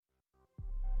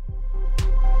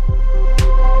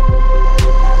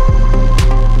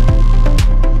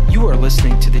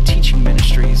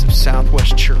ministries of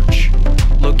Southwest Church,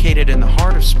 located in the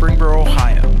heart of Springboro,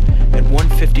 Ohio, at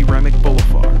 150 Remick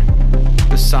Boulevard,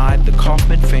 beside the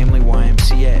Kaufman Family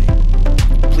YMCA.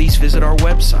 Please visit our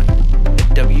website at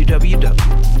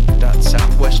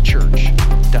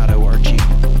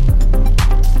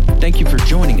www.southwestchurch.org. Thank you for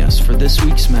joining us for this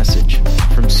week's message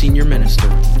from Senior Minister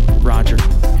Roger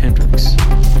Hendricks.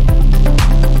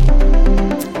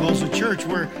 Well, as a church,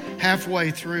 we're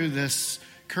halfway through this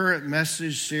current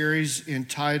message series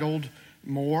entitled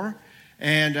More,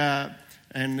 and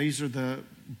these are the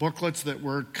booklets that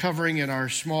we're covering in our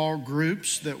small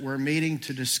groups that we're meeting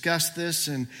to discuss this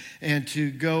and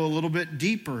to go a little bit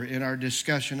deeper in our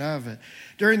discussion of it.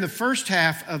 During the first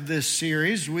half of this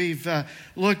series, we've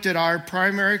looked at our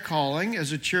primary calling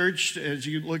as a church, as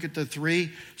you look at the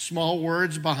three small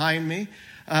words behind me,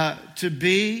 to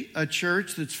be a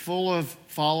church that's full of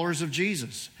followers of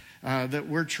Jesus, that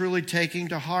we're truly taking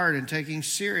to heart and taking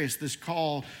serious this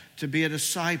call to be a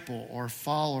disciple or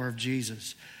follower of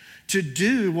Jesus, to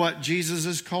do what Jesus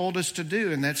has called us to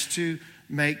do, and that's to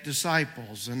make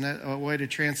disciples. And that, a way to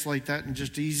translate that in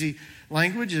just easy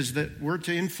language is that we're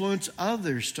to influence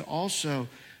others to also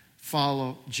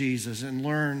follow Jesus and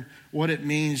learn what it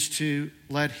means to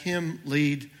let Him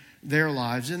lead their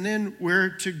lives. And then we're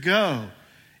to go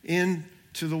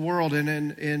into the world.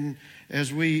 And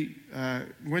as we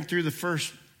went through the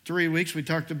first 3 weeks, we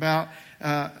talked about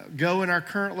go in our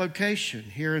current location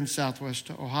here in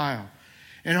Southwest Ohio.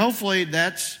 And hopefully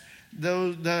that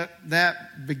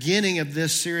beginning of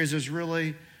this series has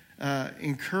really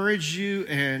encouraged you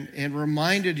and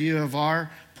reminded you of our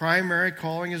primary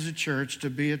calling as a church to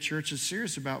be a church that's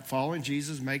serious about following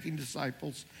Jesus, making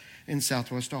disciples in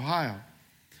Southwest Ohio.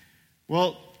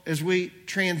 Well, as we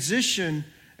transition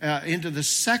into the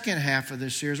second half of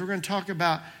this series, we're going to talk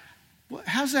about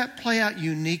how does that play out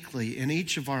uniquely in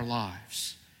each of our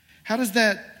lives? How do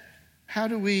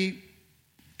we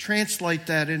translate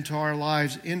that into our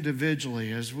lives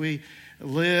individually as we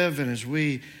live and as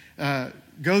we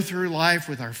go through life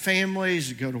with our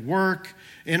families, go to work,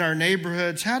 in our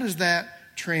neighborhoods? How does that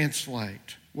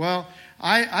translate? Well,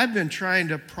 I've been trying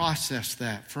to process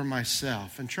that for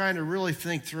myself and trying to really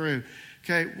think through,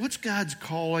 okay, what's God's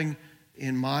calling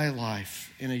in my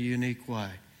life in a unique way?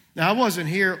 Now, I wasn't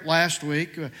here last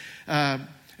week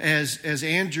as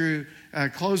Andrew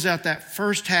closed out that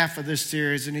first half of this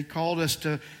series, and he called us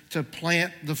to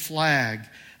plant the flag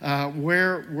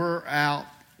where we're at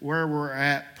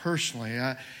personally.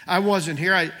 I wasn't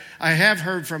here. I have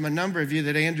heard from a number of you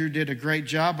that Andrew did a great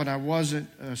job, and I wasn't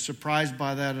surprised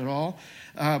by that at all.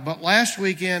 But last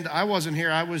weekend, I wasn't here.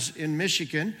 I was in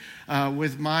Michigan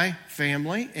with my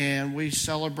family, and we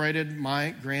celebrated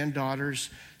my granddaughter's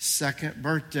second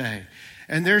birthday.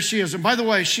 And there she is. And by the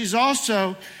way, she's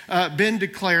also been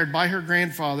declared by her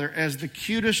grandfather as the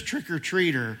cutest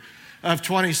trick-or-treater of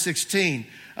 2016.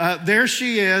 There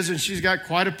she is, and she's got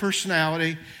quite a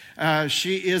personality.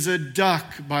 She is a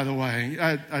duck, by the way.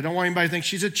 I don't want anybody to think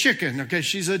she's a chicken. Okay,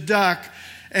 she's a duck.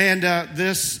 And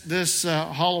this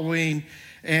Halloween,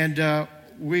 and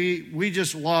we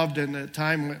just loved, and the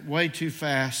time went way too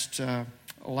fast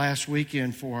last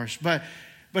weekend for us.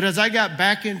 But as I got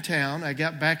back in town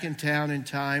in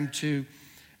time to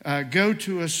go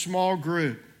to a small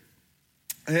group.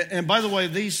 And by the way,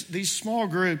 these small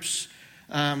groups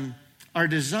are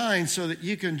designed so that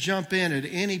you can jump in at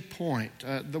any point.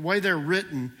 The way they're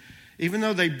written, even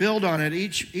though they build on it,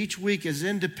 each week is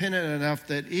independent enough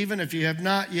that even if you have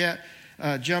not yet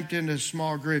jumped into a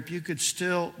small group, you could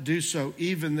still do so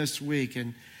even this week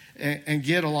and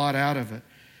get a lot out of it.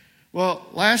 Well,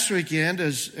 last weekend,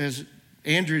 as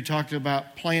Andrew talked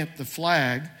about plant the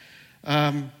flag,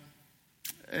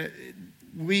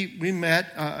 we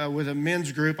met with a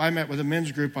men's group. I met with a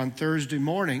men's group on Thursday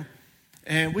morning,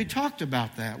 and we talked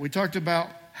about that. We talked about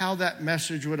how that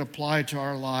message would apply to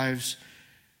our lives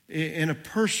in a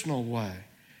personal way.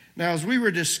 Now, as we were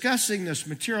discussing this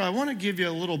material, I want to give you a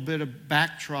little bit of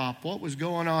backdrop, what was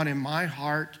going on in my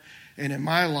heart and in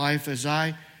my life as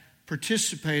I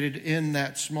participated in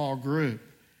that small group.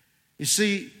 You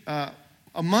see, a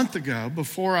month ago,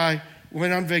 before I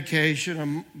went on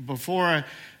vacation, before I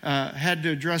had to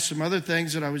address some other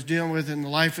things that I was dealing with in the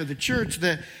life of the church,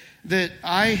 that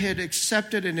I had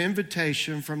accepted an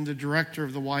invitation from the director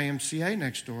of the YMCA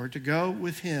next door to go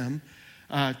with him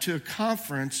to a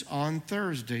conference on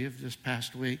Thursday of this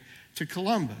past week to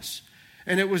Columbus.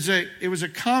 And it was a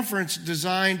conference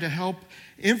designed to help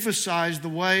emphasize the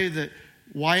way that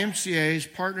YMCAs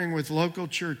partnering with local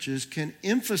churches can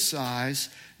emphasize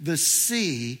the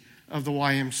C of the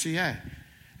YMCA.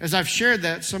 As I've shared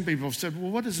that, some people have said, well,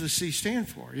 what does the C stand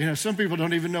for? Some people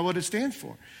don't even know what it stands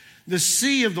for. The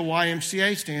C of the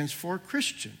YMCA stands for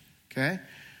Christian, okay?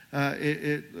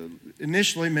 It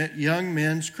initially meant Young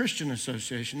Men's Christian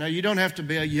Association. Now, you don't have to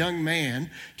be a young man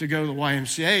to go to the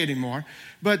YMCA anymore,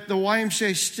 but the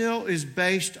YMCA still is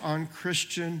based on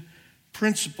Christian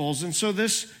principles. And so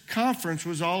this conference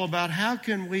was all about how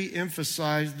can we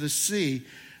emphasize the C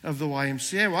of the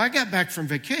YMCA. Well, I got back from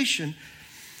vacation,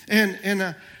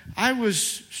 and I was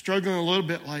struggling a little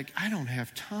bit like, I don't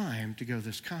have time to go to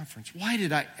this conference. Why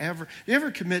did I ever? You ever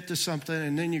commit to something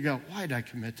and then you go, why did I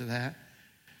commit to that?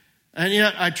 And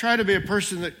yet I try to be a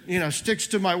person that, sticks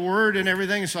to my word and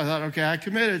everything. So I thought, okay, I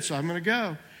committed, so I'm going to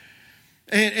go.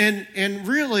 And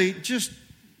really, just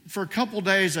for a couple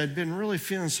days, I'd been really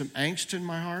feeling some angst in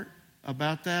my heart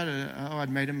about that. I'd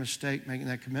made a mistake making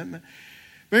that commitment.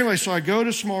 But anyway, so I go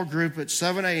to small group at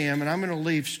 7 a.m., and I'm going to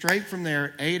leave straight from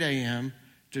there at 8 a.m.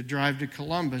 to drive to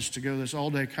Columbus to go to this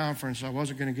all-day conference. I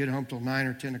wasn't going to get home till 9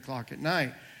 or 10 o'clock at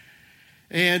night.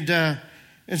 And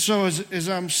so as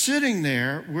I'm sitting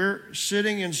there, we're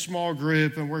sitting in small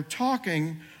group, and we're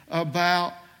talking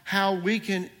about how we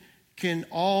can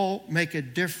all make a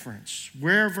difference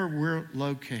wherever we're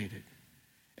located.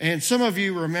 And some of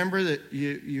you remember that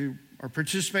you are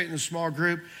participating in a small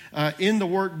group. In the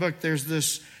workbook, there's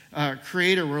this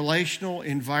create a relational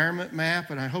environment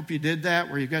map, and I hope you did that,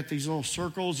 where you've got these little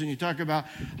circles and you talk about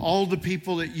all the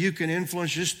people that you can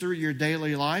influence just through your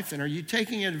daily life. And are you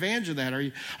taking advantage of that?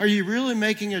 Are you really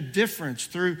making a difference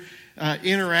through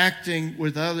interacting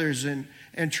with others and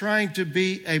trying to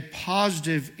be a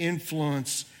positive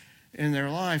influence in their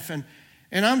life?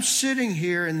 And I'm sitting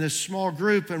here in this small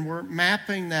group, and we're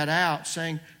mapping that out,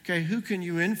 saying, okay, who can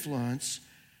you influence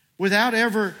without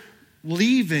ever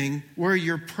leaving where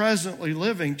you're presently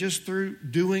living, just through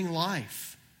doing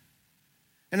life?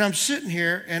 And I'm sitting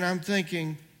here and I'm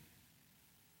thinking,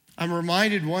 I'm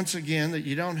reminded once again that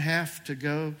you don't have to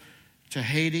go to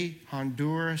Haiti,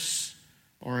 Honduras,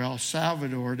 or El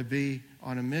Salvador to be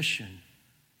on a mission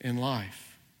in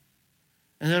life.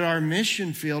 And that our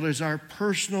mission field is our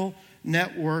personal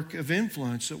network of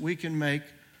influence, that we can make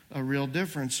a real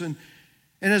difference. And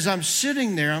as I'm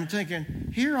sitting there, I'm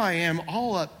thinking, here I am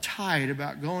all uptight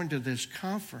about going to this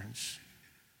conference.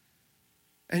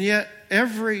 And yet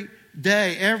every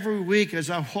day, every week,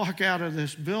 as I walk out of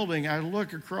this building, I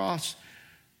look across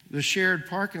the shared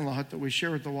parking lot that we share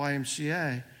with the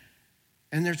YMCA,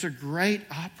 and there's a great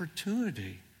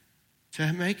opportunity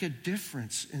to make a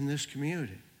difference in this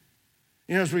community.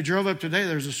 As we drove up today,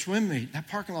 there's a swim meet. That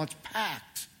parking lot's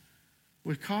packed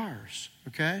with cars,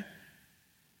 okay?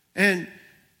 And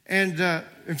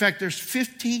in fact, there's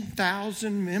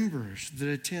 15,000 members that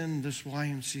attend this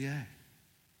YMCA.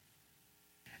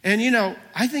 And,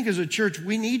 I think as a church,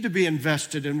 we need to be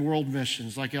invested in world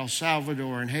missions like El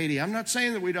Salvador and Haiti. I'm not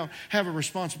saying that we don't have a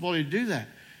responsibility to do that.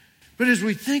 But as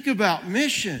we think about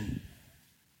mission,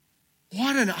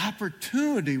 what an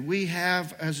opportunity we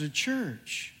have as a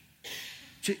church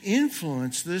to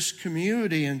influence this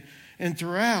community and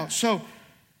throughout. So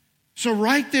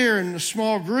right there in the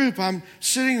small group, I'm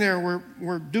sitting there,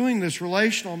 we're doing this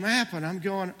relational map, and I'm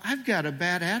going, I've got a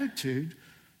bad attitude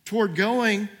toward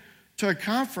going to a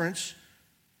conference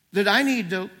that I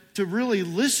need to really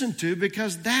listen to,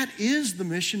 because that is the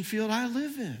mission field I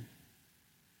live in.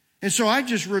 And so I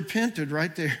just repented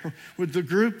right there with the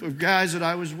group of guys that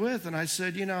I was with, and I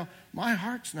said, my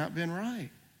heart's not been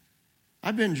right.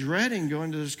 I've been dreading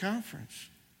going to this conference.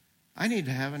 I need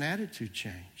to have an attitude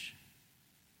change.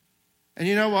 And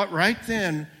you know what? Right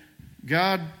then,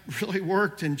 God really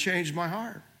worked and changed my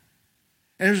heart.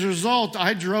 And as a result,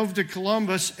 I drove to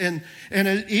Columbus, and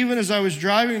even as I was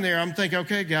driving there, I'm thinking,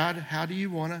 okay, God, how do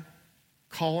you want to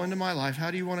call into my life?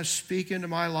 How do you want to speak into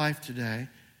my life today?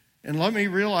 And let me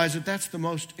realize that that's the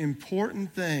most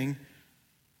important thing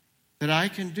that I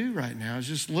can do right now, is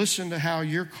just listen to how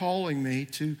you're calling me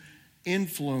to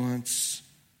influence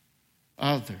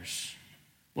others.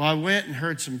 Well, I went and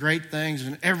heard some great things,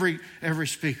 and every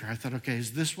speaker, I thought, okay,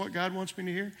 is this what God wants me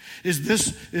to hear? Is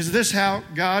this how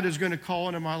God is going to call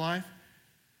into my life?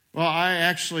 Well, I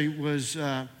actually was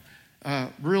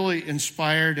really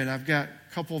inspired, and I've got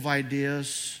a couple of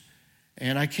ideas,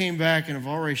 and I came back and I've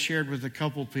already shared with a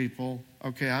couple people,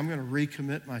 okay, I'm going to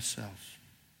recommit myself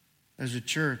as a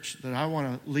church that I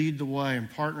want to lead the way in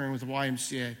partnering with the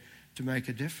YMCA to make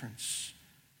a difference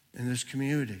in this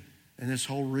community, in this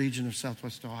whole region of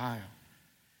Southwest Ohio.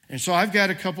 And so I've got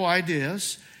a couple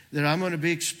ideas that I'm going to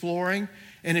be exploring.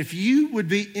 And if you would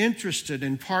be interested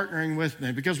in partnering with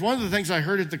me, because one of the things I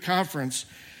heard at the conference,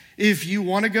 if you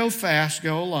want to go fast,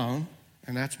 go alone.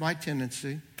 And that's my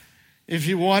tendency. If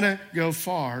you want to go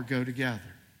far, go together.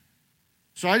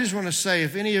 So I just want to say,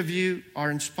 if any of you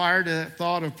are inspired to the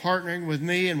thought of partnering with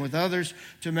me and with others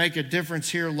to make a difference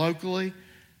here locally,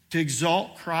 to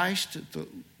exalt Christ at the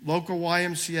local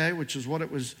YMCA, which is what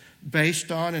it was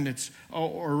based on in its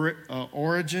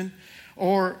origin,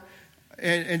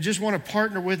 and just want to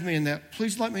partner with me in that,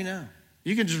 please let me know.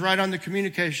 You can just write on the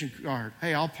communication card,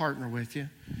 hey, I'll partner with you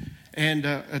and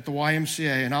at the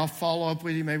YMCA, and I'll follow up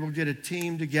with you. Maybe we'll get a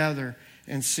team together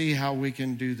and see how we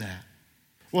can do that.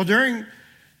 Well, during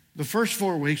the first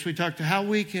 4 weeks, we talked to how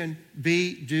we can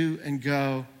be, do, and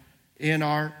go in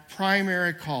our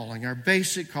primary calling, our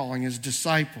basic calling as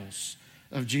disciples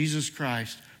of Jesus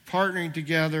Christ, partnering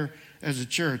together as a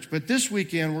church. But this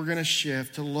weekend, we're going to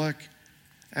shift to look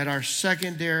at our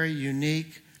secondary,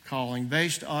 unique calling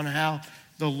based on how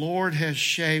the Lord has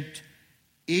shaped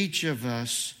each of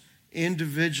us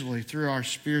individually through our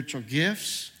spiritual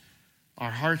gifts,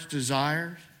 our heart's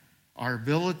desires, our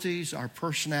abilities, our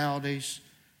personalities,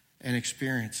 and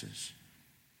experiences.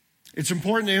 It's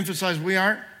important to emphasize we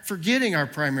aren't forgetting our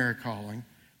primary calling,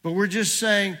 but we're just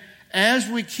saying, as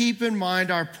we keep in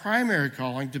mind our primary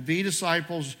calling to be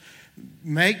disciples,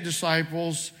 make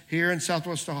disciples here in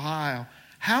Southwest Ohio,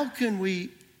 how can we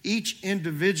each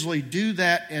individually do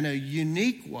that in a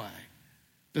unique way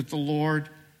that the Lord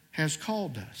has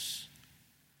called us?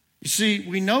 You see,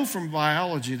 we know from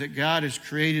biology that God has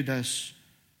created us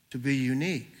to be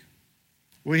unique.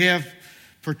 We have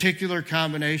particular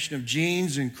combination of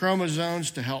genes and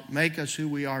chromosomes to help make us who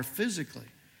we are physically.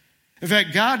 In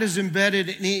fact, God has embedded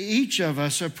in each of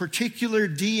us a particular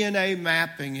DNA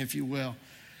mapping, if you will,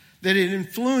 that it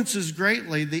influences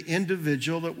greatly the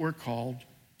individual that we're called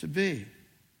to be.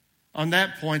 On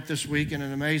that point this week, in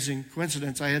an amazing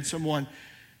coincidence, I had someone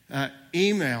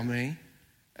email me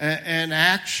an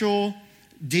actual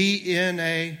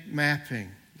DNA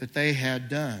mapping that they had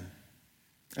done.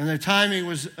 And the timing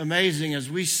was amazing as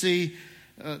we see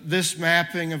this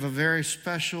mapping of a very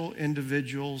special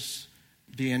individual's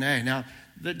DNA. Now,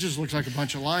 that just looks like a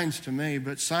bunch of lines to me,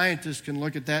 but scientists can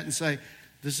look at that and say,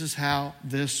 this is how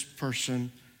this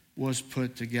person was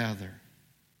put together.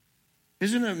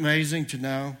 Isn't it amazing to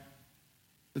know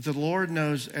that the Lord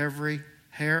knows every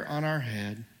hair on our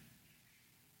head,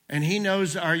 and He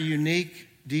knows our unique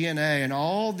DNA and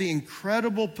all the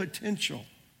incredible potential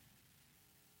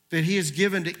that He has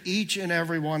given to each and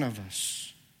every one of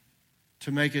us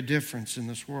to make a difference in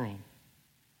this world.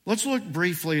 Let's look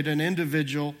briefly at an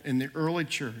individual in the early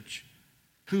church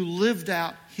who lived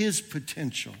out his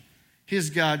potential,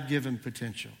 his God-given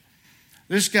potential.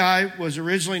 This guy was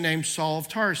originally named Saul of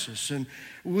Tarsus, and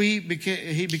he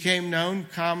became known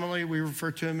commonly, we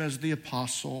refer to him as the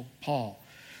Apostle Paul.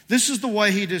 This is the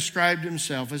way he described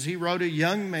himself as he wrote a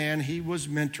young man he was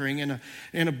mentoring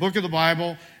in a book of the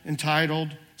Bible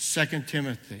entitled 2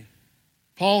 Timothy.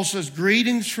 Paul says,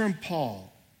 "Greetings from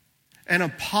Paul, an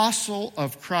apostle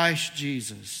of Christ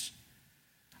Jesus.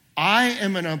 I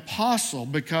am an apostle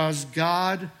because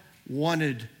God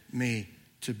wanted me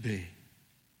to be."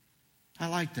 I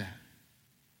like that.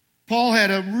 Paul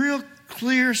had a real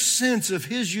clear sense of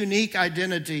his unique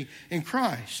identity in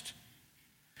Christ.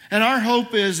 And our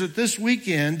hope is that this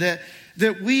weekend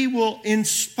that we will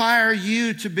inspire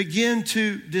you to begin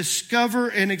to discover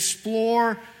and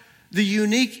explore the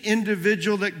unique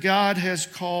individual that God has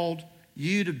called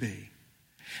you to be.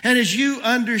 And as you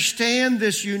understand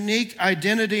this unique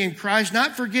identity in Christ,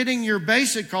 not forgetting your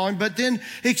basic calling, but then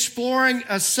exploring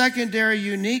a secondary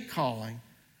unique calling,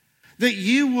 that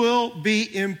you will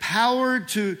be empowered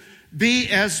to be,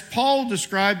 as Paul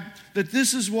described, that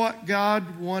this is what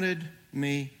God wanted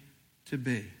me to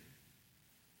be.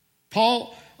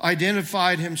 Paul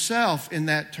identified himself in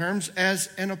that terms as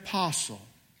an apostle.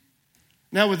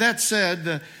 Now, with that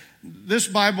said, this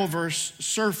Bible verse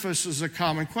surfaces a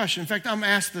common question. In fact, I'm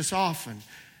asked this often.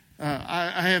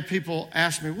 I have people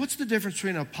ask me, what's the difference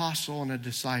between an apostle and a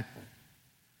disciple?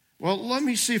 Well, let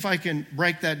me see if I can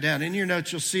break that down. In your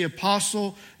notes, you'll see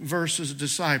apostle versus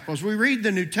disciple. As we read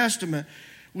the New Testament,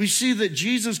 we see that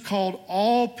Jesus called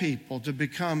all people to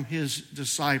become His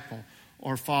disciple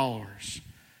or followers.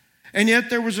 And yet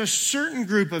there was a certain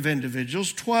group of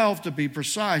individuals, 12 to be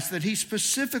precise, that He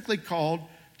specifically called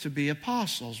to be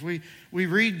apostles. We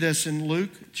read this in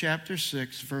Luke chapter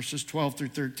 6, verses 12 through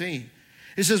 13.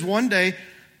 It says, one day,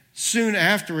 soon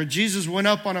afterward, Jesus went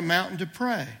up on a mountain to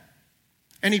pray.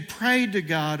 And He prayed to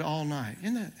God all night.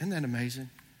 Isn't that amazing?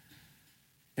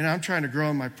 You know, I'm trying to grow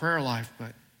in my prayer life,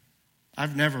 but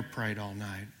I've never prayed all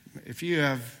night. If you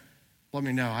have, let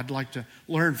me know. I'd like to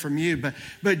learn from you.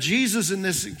 But Jesus in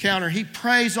this encounter, He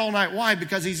prays all night. Why?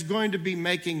 Because He's going to be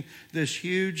making this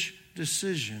huge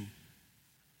decision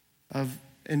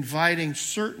inviting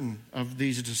certain of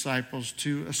these disciples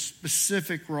to a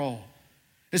specific role.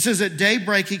 It says, at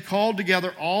daybreak, he called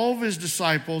together all of his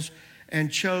disciples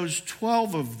and chose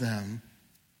 12 of them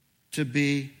to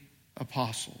be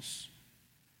apostles.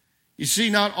 You see,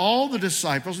 not all the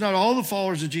disciples, not all the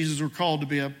followers of Jesus were called to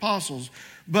be apostles,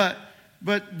 but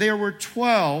there were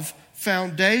 12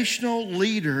 foundational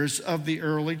leaders of the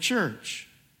early church.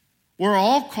 We're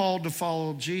all called to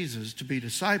follow Jesus, to be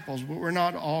disciples, but we're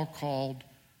not all called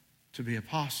to be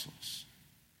apostles.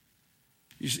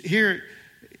 You see, here,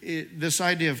 this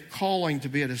idea of calling to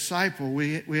be a disciple,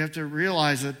 we have to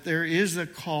realize that there is a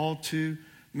call to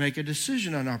make a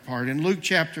decision on our part. In Luke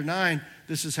chapter 9,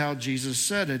 this is how Jesus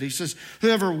said it. He says,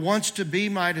 whoever wants to be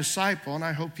my disciple, and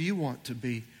I hope you want to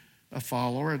be a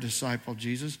follower, a disciple of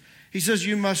Jesus, he says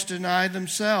you must deny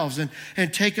themselves and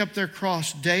take up their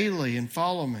cross daily and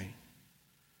follow me.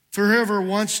 For whoever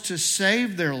wants to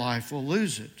save their life will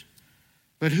lose it,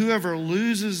 but whoever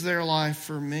loses their life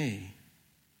for me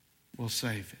will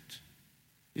save it.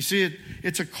 You see,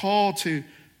 it's a call to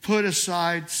put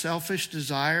aside selfish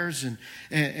desires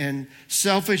and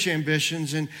selfish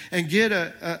ambitions and get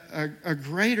a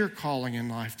greater calling in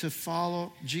life to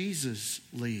follow Jesus'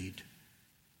 lead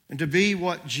and to be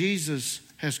what Jesus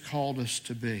has called us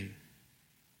to be.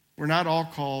 We're not all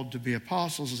called to be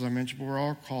apostles, as I mentioned, but we're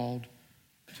all called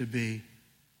to be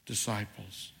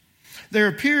disciples. There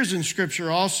appears in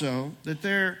Scripture also that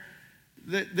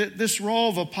this role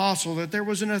of apostle, that there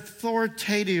was an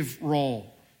authoritative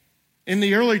role. In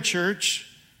the early church,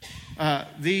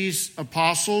 these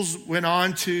apostles went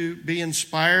on to be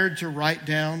inspired to write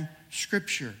down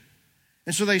Scripture.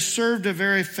 And so they served a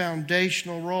very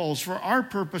foundational role. For our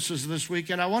purposes this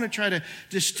weekend, I want to try to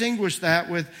distinguish that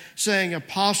with saying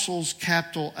apostles,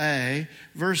 capital A,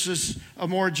 versus a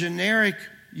more generic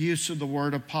use of the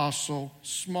word apostle,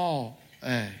 small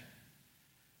a.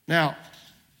 Now,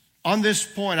 on this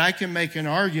point, I can make an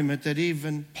argument that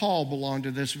even Paul belonged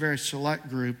to this very select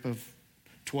group of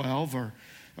 12 or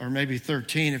maybe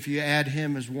 13 if you add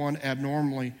him as one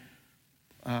abnormally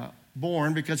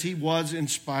born, because he was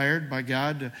inspired by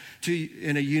God to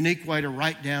in a unique way to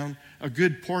write down a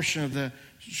good portion of the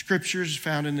scriptures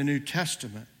found in the New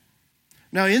Testament.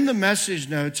 Now, in the message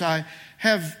notes, I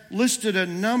have listed a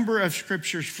number of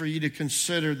scriptures for you to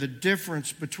consider the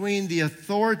difference between the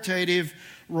authoritative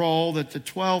role that the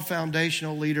 12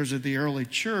 foundational leaders of the early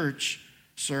church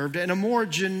served and a more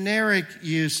generic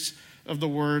use of the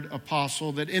word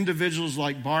apostle that individuals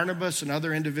like Barnabas and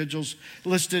other individuals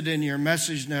listed in your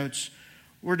message notes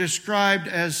were described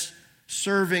as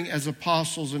serving as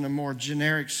apostles in a more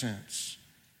generic sense.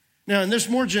 Now, in this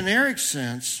more generic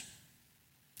sense,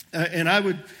 and I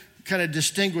would kind of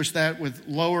distinguish that with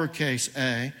lowercase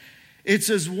a, it's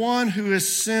as one who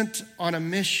is sent on a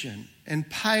mission and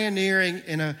pioneering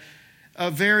in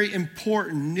a very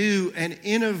important, new, and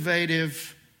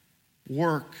innovative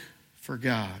work for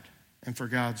God and for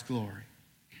God's glory.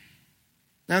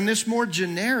 Now, in this more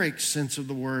generic sense of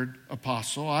the word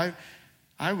apostle,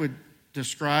 I would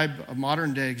describe a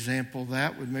modern-day example of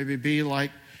that would maybe be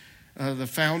like the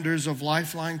founders of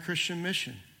Lifeline Christian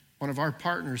Mission, one of our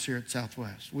partners here at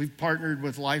Southwest. We've partnered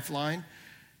with Lifeline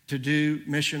to do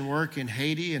mission work in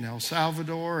Haiti and El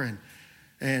Salvador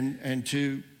and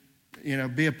to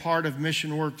be a part of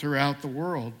mission work throughout the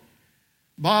world.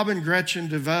 Bob and Gretchen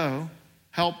DeVoe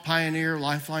helped pioneer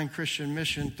Lifeline Christian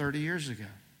Mission 30 years ago.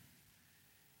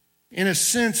 In a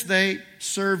sense, they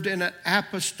served in an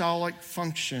apostolic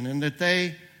function in that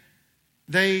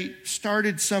they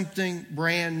started something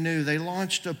brand new. They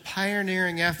launched a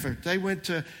pioneering effort. They went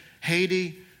to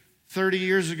Haiti 30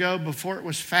 years ago before it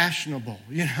was fashionable,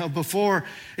 before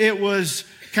it was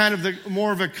kind of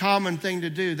more of a common thing to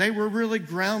do. They were really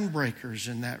groundbreakers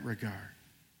in that regard.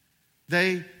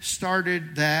 They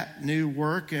started that new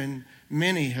work, and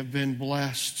many have been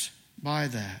blessed by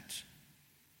that.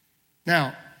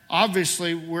 Now,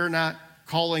 obviously, we're not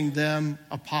calling them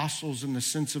apostles in the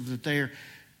sense of that they are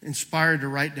inspired to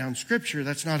write down Scripture.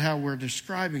 That's not how we're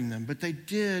describing them. But they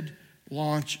did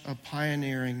launch a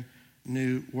pioneering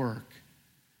new work.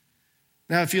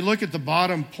 Now, if you look at the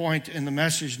bottom point in the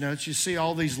message notes, you see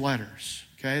all these letters,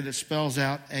 that spells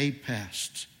out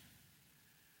APEST.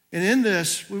 And in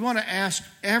this, we want to ask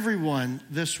everyone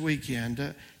this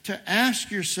weekend to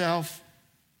ask yourself,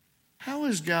 how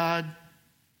has God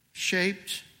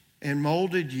shaped and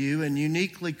molded you and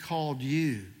uniquely called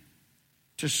you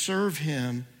to serve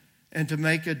Him and to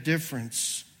make a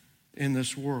difference in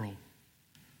this world?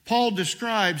 Paul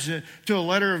describes to a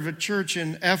letter of a church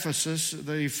in Ephesus,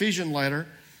 the Ephesian letter,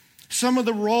 some of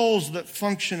the roles that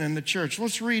function in the church.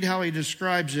 Let's read how he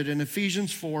describes it in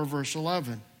Ephesians 4, verse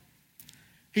 11.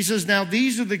 He says, now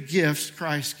these are the gifts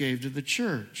Christ gave to the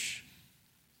church.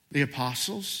 The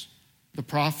apostles, the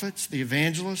prophets, the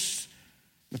evangelists,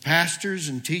 the pastors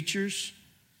and teachers.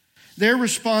 Their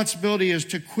responsibility is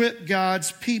to equip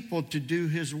God's people to do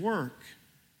his work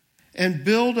and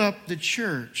build up the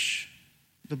church,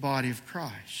 the body of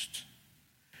Christ.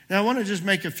 Now, I want to just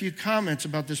make a few comments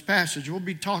about this passage. We'll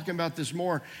be talking about this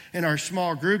more in our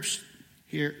small groups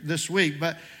here this week.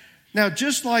 But now,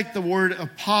 just like the word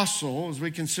apostle, as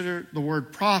we consider the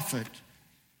word prophet,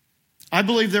 I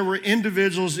believe there were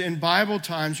individuals in Bible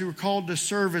times who were called to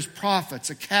serve as prophets,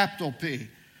 a capital P,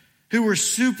 who were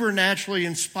supernaturally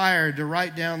inspired to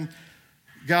write down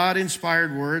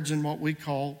God-inspired words in what we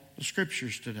call the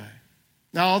Scriptures today.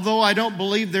 Now, although I don't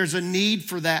believe there's a need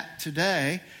for that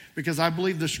today, because I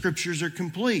believe the Scriptures are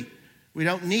complete. We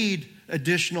don't need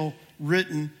additional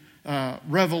written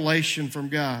revelation from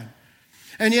God.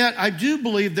 And yet, I do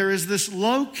believe there is this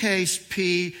lowercase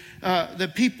p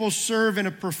that people serve in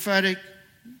a prophetic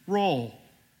role.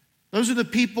 Those are the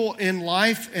people in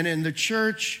life and in the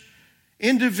church,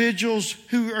 individuals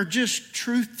who are just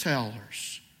truth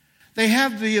tellers. They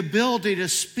have the ability to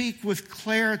speak with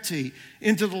clarity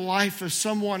into the life of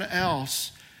someone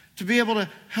else, to be able to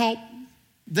help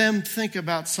them think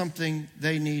about something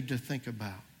they need to think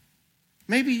about.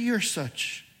 Maybe you're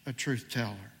such a truth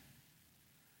teller.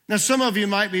 Now, some of you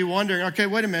might be wondering, okay,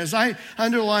 wait a minute. As I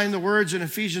underline the words in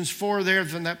Ephesians 4 there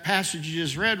from that passage you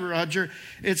just read, Roger,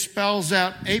 it spells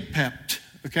out apept,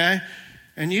 okay?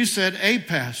 And you said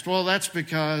apest. Well, that's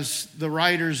because the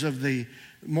writers of the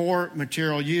more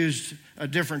material used a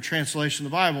different translation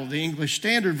of the Bible, the English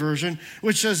Standard Version,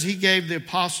 which says he gave the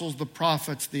apostles, the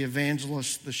prophets, the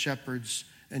evangelists, the shepherds,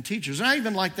 and teachers. And I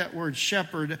even like that word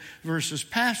shepherd versus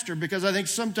pastor, because I think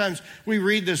sometimes we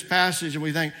read this passage and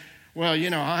we think, well, you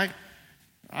know,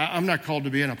 I'm not called to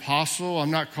be an apostle. I'm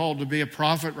not called to be a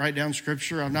prophet, write down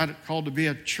Scripture. I'm not called to be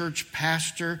a church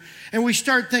pastor. And we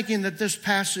start thinking that this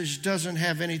passage doesn't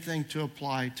have anything to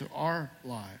apply to our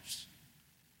lives.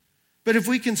 But if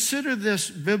we consider this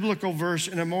biblical verse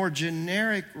in a more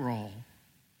generic role,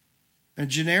 a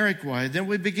generic way, then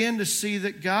we begin to see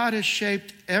that God has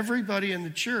shaped everybody in the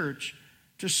church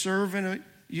to serve in a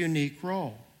unique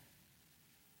role.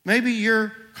 Maybe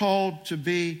you're called to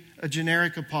be a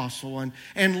generic apostle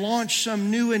and launch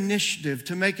some new initiative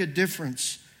to make a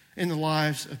difference in the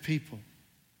lives of people.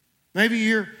 Maybe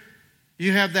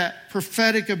you have that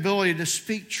prophetic ability to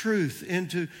speak truth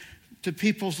into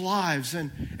people's lives,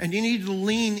 and you need to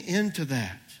lean into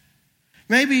that.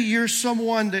 Maybe you're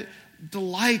someone that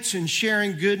delights in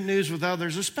sharing good news with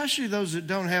others, especially those that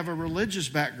don't have a religious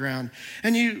background,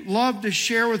 and you love to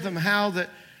share with them how that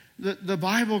the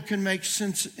Bible can make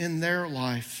sense in their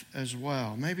life as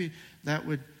well. Maybe that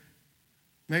would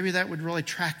really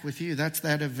track with you. That's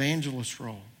that evangelist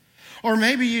role. Or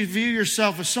maybe you view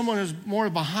yourself as someone who's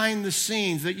more behind the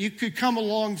scenes, that you could come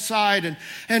alongside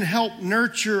and help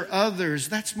nurture others.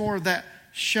 That's more of that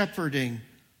shepherding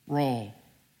role.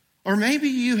 Or maybe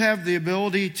you have the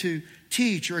ability to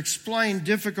teach or explain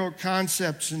difficult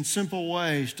concepts in simple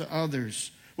ways to others,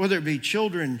 whether it be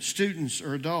children, students,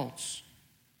 or adults.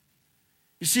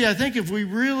 You see, I think if we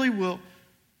really will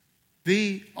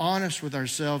be honest with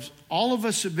ourselves, all of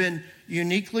us have been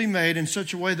uniquely made in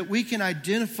such a way that we can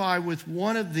identify with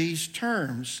one of these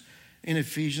terms in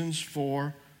Ephesians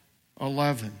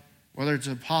 4:11, whether it's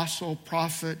apostle,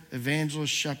 prophet,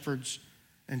 evangelist, shepherds,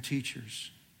 and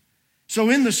teachers. So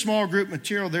in the small group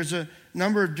material, there's a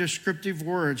number of descriptive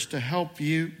words to help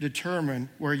you determine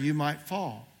where you might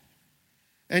fall.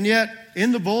 And yet,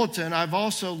 in the bulletin, I've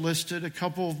also listed a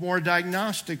couple of more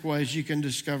diagnostic ways you can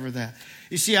discover that.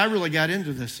 You see, I really got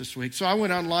into this week. So I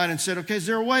went online and said, okay, is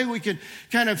there a way we can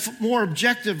kind of more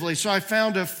objectively? So I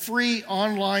found a free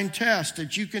online test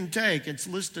that you can take. It's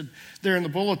listed there in the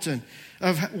bulletin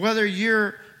of whether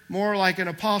you're more like an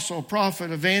apostle,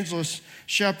 prophet, evangelist,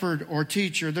 shepherd, or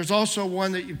teacher. There's also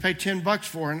one that you pay $10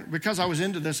 for. And because I was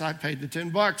into this, I paid the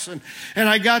 $10. And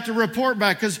I got the report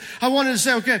back because I wanted to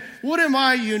say, okay, what am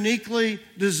I uniquely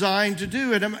designed to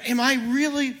do? And am I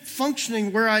really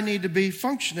functioning where I need to be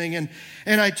functioning? And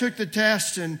I took the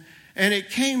test, and it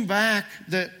came back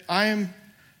that I am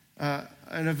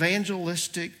an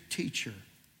evangelistic teacher.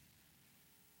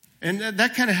 And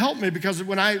that kind of helped me, because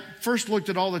when I first looked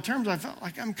at all the terms, I felt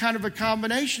like I'm kind of a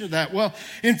combination of that. Well,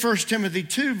 in 1 Timothy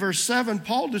 2, verse 7,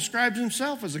 Paul describes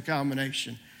himself as a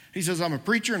combination. He says, I'm a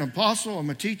preacher, an apostle,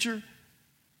 I'm a teacher.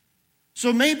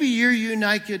 So maybe your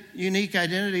unique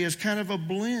identity is kind of a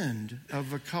blend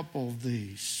of a couple of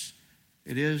these.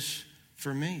 It is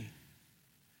for me.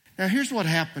 Now, here's what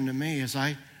happened to me as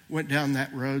I went down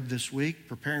that road this week,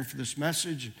 preparing for this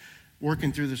message,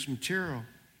 working through this material,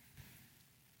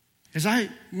 as I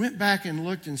went back and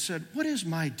looked and said, what is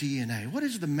my DNA? What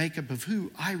is the makeup of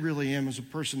who I really am as a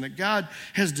person that God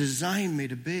has designed me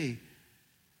to be?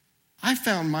 I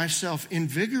found myself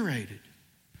invigorated,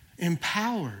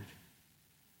 empowered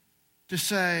to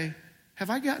say, have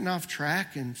I gotten off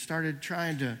track and started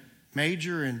trying to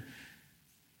major in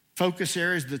focus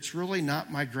areas that's really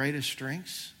not my greatest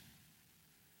strengths?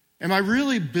 Am I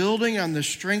really building on the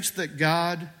strengths that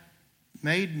God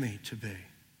made me to be?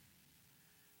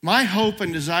 My hope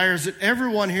and desire is that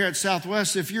everyone here at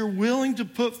Southwest, if you're willing to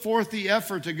put forth the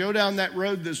effort to go down that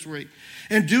road this week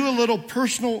and do a little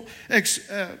personal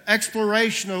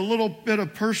exploration, a little bit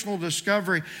of personal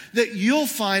discovery, that you'll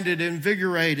find it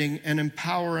invigorating and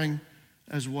empowering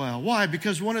as well. Why?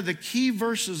 Because one of the key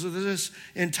verses of this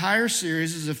entire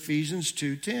series is Ephesians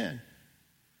 2:10,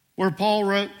 where Paul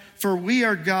wrote, "For we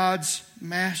are God's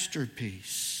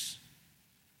masterpiece.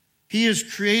 He has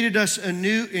created us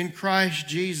anew in Christ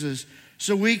Jesus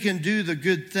so we can do the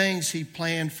good things He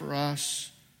planned for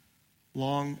us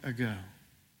long ago."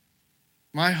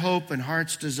 My hope and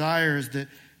heart's desire is that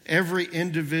every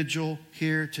individual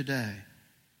here today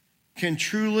can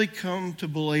truly come to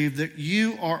believe that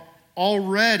you are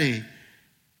already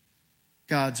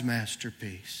God's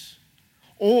masterpiece.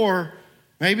 Or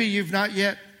maybe you've not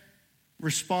yet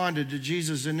responded to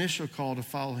Jesus' initial call to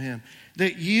follow Him.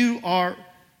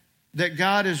 That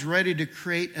God is ready to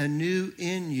create anew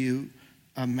in you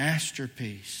a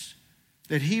masterpiece.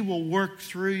 That He will work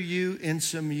through you in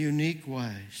some unique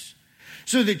ways.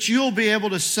 So that you'll be able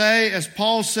to say, as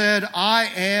Paul said, I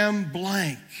am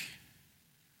blank.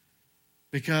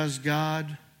 Because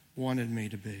God wanted me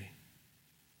to be.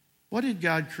 What did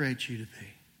God create you to be?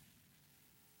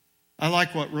 I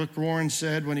like what Rick Warren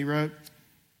said when he wrote,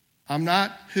 I'm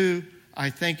not who I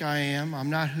think I am. I'm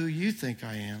not who you think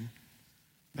I am.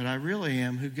 But I really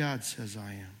am who God says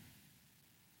I am.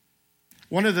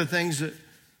 One of the things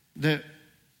that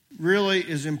really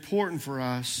is important for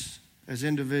us as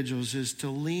individuals is to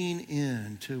lean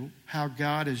in to how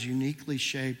God has uniquely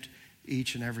shaped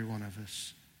each and every one of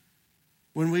us.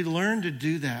 When we learn to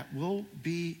do that, we'll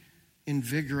be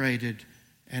invigorated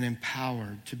and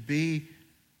empowered to be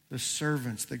the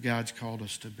servants that God's called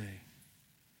us to be.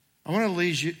 I want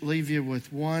to leave you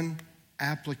with one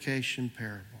application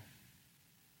parable.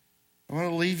 I want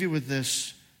to leave you with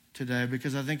this today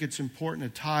because I think it's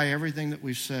important to tie everything that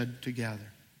we've said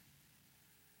together.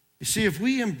 You see, if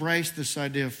we embrace this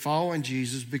idea of following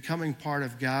Jesus, becoming part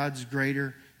of God's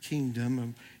greater kingdom,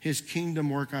 of His kingdom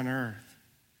work on earth,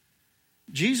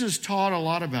 Jesus taught a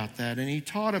lot about that, and He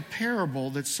taught a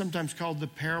parable that's sometimes called the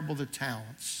parable of the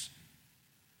talents.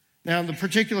 Now, in the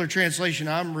particular translation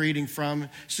I'm reading from,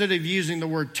 instead of using the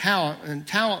word talent, and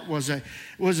talent was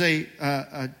a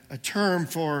term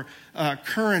for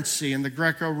currency in the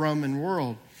Greco-Roman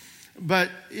world.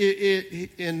 But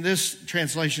in this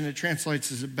translation, it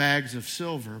translates as bags of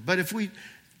silver. But if we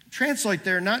translate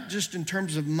there, not just in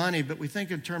terms of money, but we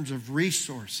think in terms of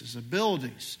resources,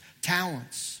 abilities,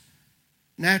 talents,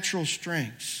 natural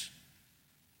strengths.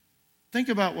 Think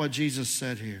about what Jesus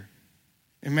said here.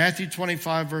 In Matthew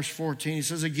 25, verse 14, He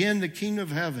says, again, the kingdom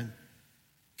of heaven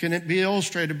can it be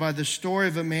illustrated by the story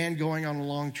of a man going on a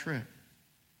long trip.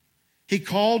 He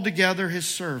called together his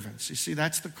servants. You see,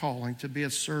 that's the calling, to be a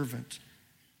servant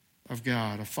of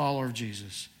God, a follower of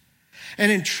Jesus.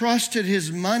 And entrusted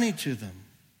his money to them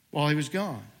while he was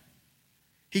gone.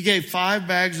 He gave 5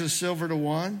 bags of silver to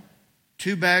one,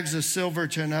 2 bags of silver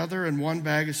to another, and 1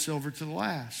 bag of silver to the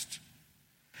last,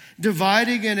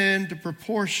 dividing it into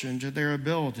proportion to their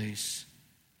abilities.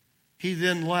 He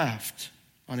then left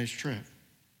on his trip.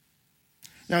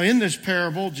 Now, in this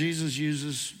parable, Jesus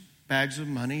uses bags of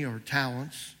money or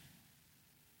talents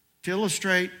to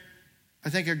illustrate, I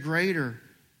think, a greater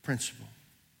principle.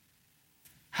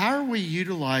 How are we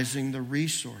utilizing the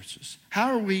resources?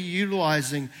 How are we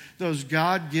utilizing those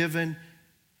God-given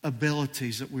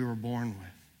abilities that we were born with?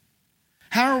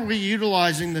 How are we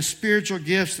utilizing the spiritual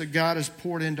gifts that God has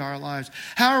poured into our lives?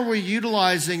 How are we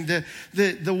utilizing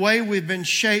the way we've been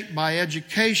shaped by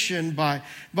education, by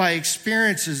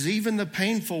experiences, even the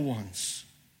painful ones?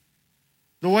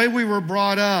 The way we were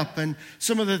brought up and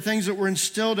some of the things that were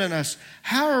instilled in us.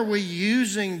 How are we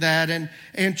using that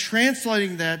and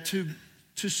translating that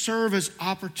to serve as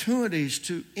opportunities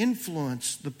to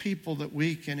influence the people that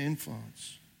we can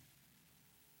influence?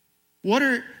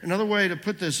 Another way to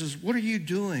put this is, what are you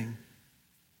doing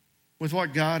with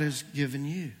what God has given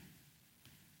you?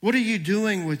 What are you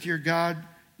doing with your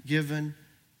God-given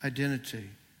identity?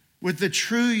 With the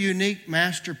true, unique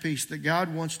masterpiece that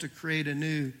God wants to create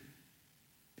anew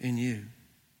in you?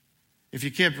 If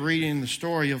you kept reading the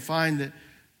story, you'll find that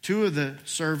two of the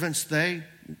servants, they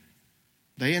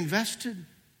invested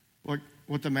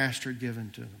what the master had given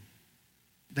to them.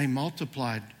 They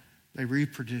multiplied, they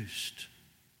reproduced.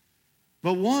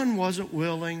 But one wasn't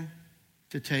willing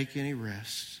to take any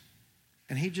risks,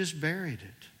 and he just buried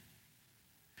it.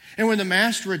 And when the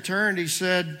master returned, he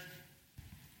said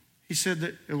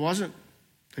that it wasn't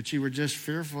that you were just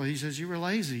fearful. He says, you were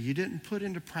lazy. You didn't put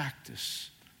into practice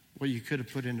what you could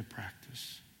have put into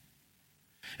practice.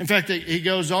 In fact, he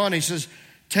goes on, he says,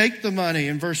 take the money,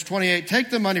 in verse 28, take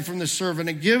the money from the servant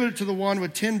and give it to the one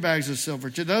with 10 bags of silver.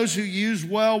 To those who use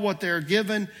well what they are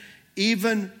given,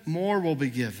 even more will be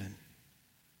given,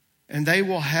 and they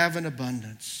will have an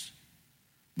abundance.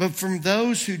 But from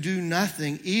those who do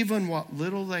nothing, even what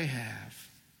little they have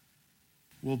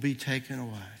will be taken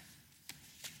away.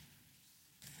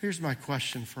 Here's my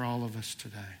question for all of us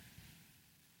today.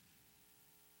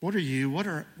 What are you, what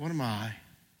am I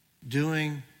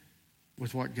doing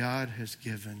with what God has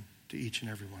given to each and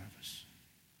every one of us?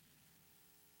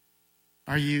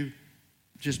 Are you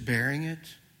just bearing it?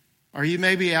 Are you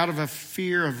maybe out of a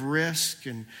fear of risk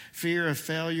and fear of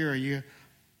failure?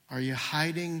 Are you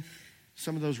hiding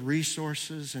some of those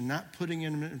resources and not putting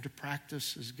them into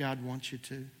practice as God wants you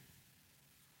to?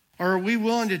 Or are we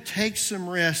willing to take some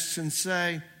risks and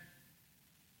say,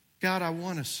 God, I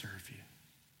want to serve you.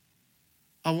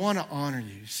 I want to honor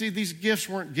you. See, these gifts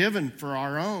weren't given for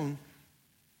our own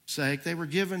sake. They were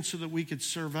given so that we could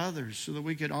serve others, so that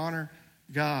we could honor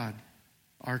God,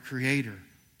 our Creator,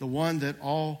 the one that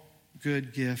all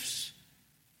good gifts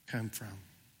come from.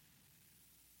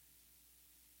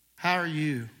 How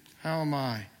am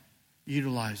I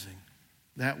utilizing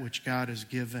that which God has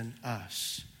given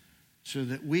us so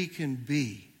that we can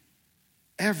be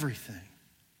everything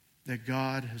that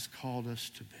God has called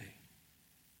us to be?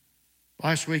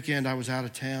 Last weekend I was out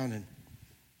of town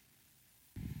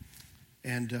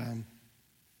and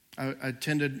I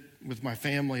attended with my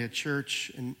family a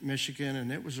church in Michigan,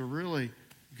 and it was a really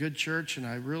good church, and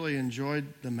I really enjoyed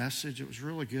the message. It was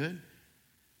really good.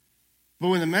 But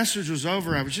when the message was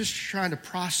over, I was just trying to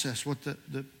process what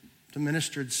the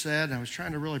minister had said, and I was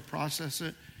trying to really process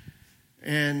it.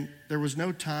 And there was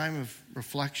no time of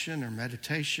reflection or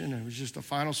meditation. It was just the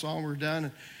final song we were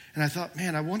done. And I thought,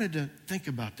 man, I wanted to think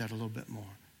about that a little bit more.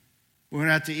 We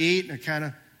went out to eat, and it kind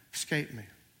of escaped me.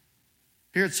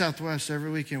 Here at Southwest,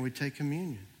 every weekend we take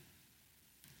communion.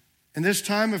 And this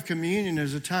time of communion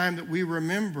is a time that we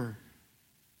remember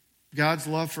God's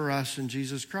love for us in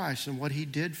Jesus Christ and what He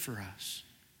did for us.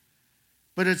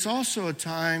 But it's also a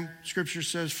time, Scripture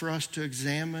says, for us to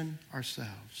examine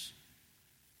ourselves.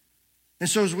 And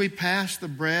so as we pass the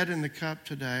bread and the cup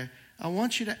today, I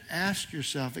want you to ask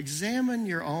yourself, examine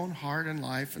your own heart and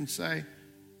life and say,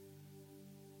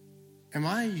 am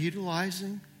I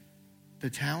utilizing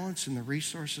the talents and the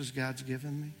resources God's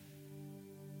given me?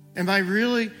 Am I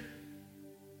really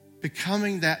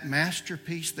becoming that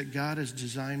masterpiece that God has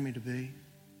designed me to be?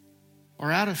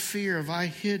 Or out of fear, have I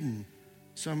hidden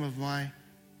some of my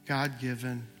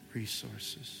God-given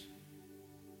resources?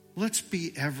 Let's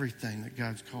be everything that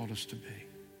God's called us to be.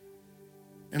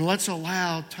 And let's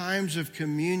allow times of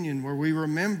communion where we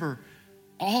remember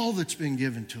all that's been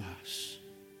given to us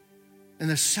and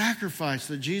the sacrifice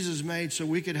that Jesus made so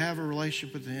we could have a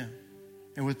relationship with Him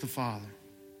and with the Father.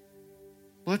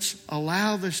 Let's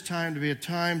allow this time to be a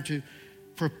time to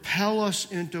propel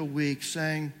us into a week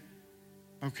saying,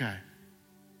 okay,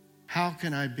 how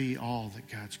can I be all that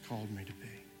God's called me to be?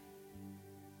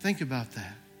 Think about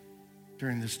that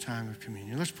during this time of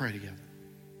communion. Let's pray together.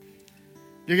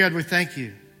 Dear God, we thank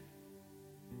you.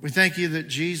 We thank you that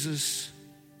Jesus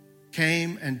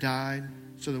came and died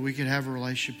so that we could have a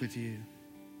relationship with you.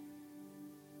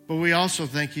 But we also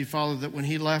thank you, Father, that when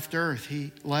He left earth,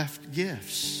 He left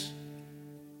gifts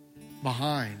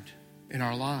behind in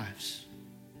our lives.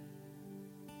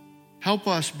 Help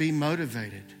us be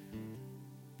motivated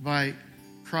by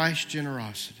Christ's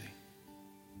generosity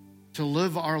to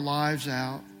live our lives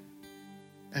out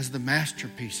as the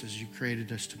masterpieces you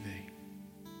created us to be.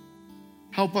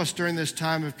 Help us during this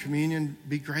time of communion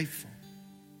be grateful,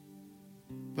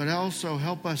 but also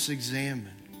help us examine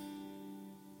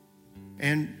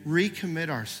and recommit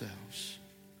ourselves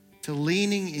to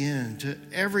leaning in to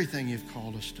everything you've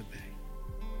called us to be.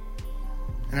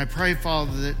 And I pray,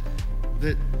 Father,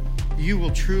 that you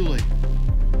will truly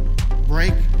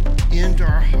break into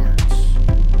our hearts